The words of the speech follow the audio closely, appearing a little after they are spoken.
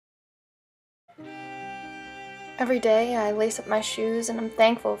Every day I lace up my shoes and I'm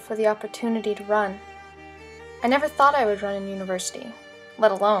thankful for the opportunity to run. I never thought I would run in university,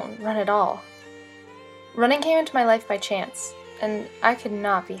 let alone run at all. Running came into my life by chance, and I could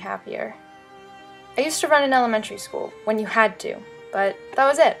not be happier. I used to run in elementary school, when you had to, but that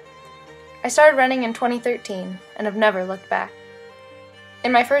was it. I started running in 2013 and have never looked back.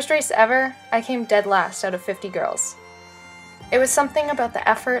 In my first race ever, I came dead last out of 50 girls. It was something about the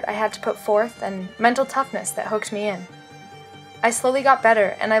effort I had to put forth and mental toughness that hooked me in. I slowly got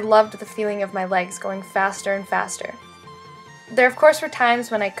better, and I loved the feeling of my legs going faster and faster. There of course were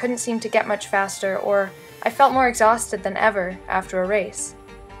times when I couldn't seem to get much faster, or I felt more exhausted than ever after a race.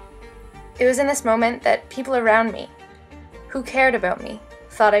 It was in this moment that people around me, who cared about me,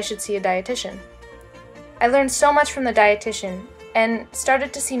 thought I should see a dietitian. I learned so much from the dietitian, and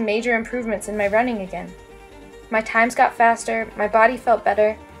started to see major improvements in my running again. My times got faster, my body felt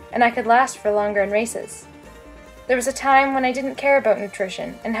better, and I could last for longer in races. There was a time when I didn't care about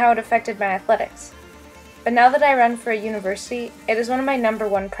nutrition and how it affected my athletics. But now that I run for a university, it is one of my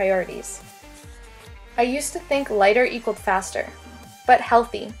 #1 priorities. I used to think lighter equaled faster, but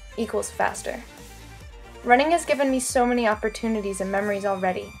healthy equals faster. Running has given me so many opportunities and memories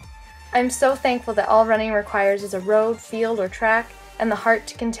already. I am so thankful that all running requires is a road, field, or track, and the heart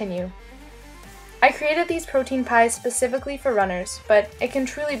to continue. I created these protein pies specifically for runners, but it can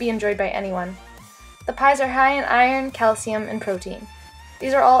truly be enjoyed by anyone. The pies are high in iron, calcium, and protein.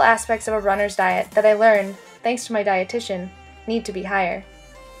 These are all aspects of a runner's diet that I learned, thanks to my dietitian, need to be higher.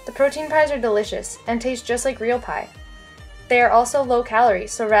 The protein pies are delicious and taste just like real pie. They are also low calorie,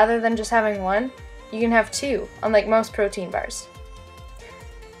 so rather than just having one, you can have two, unlike most protein bars.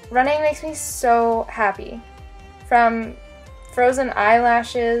 Running makes me so happy. From frozen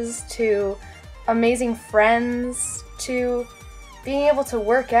eyelashes to amazing friends to being able to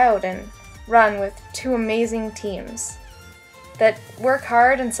work out and run with 2 amazing teams that work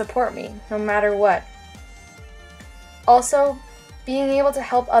hard and support me no matter what. Also, being able to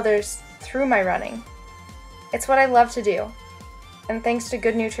help others through my running. It's what I love to do, and thanks to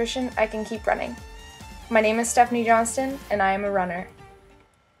good nutrition, I can keep running. My name is Stephanie Johnston, and I am a runner.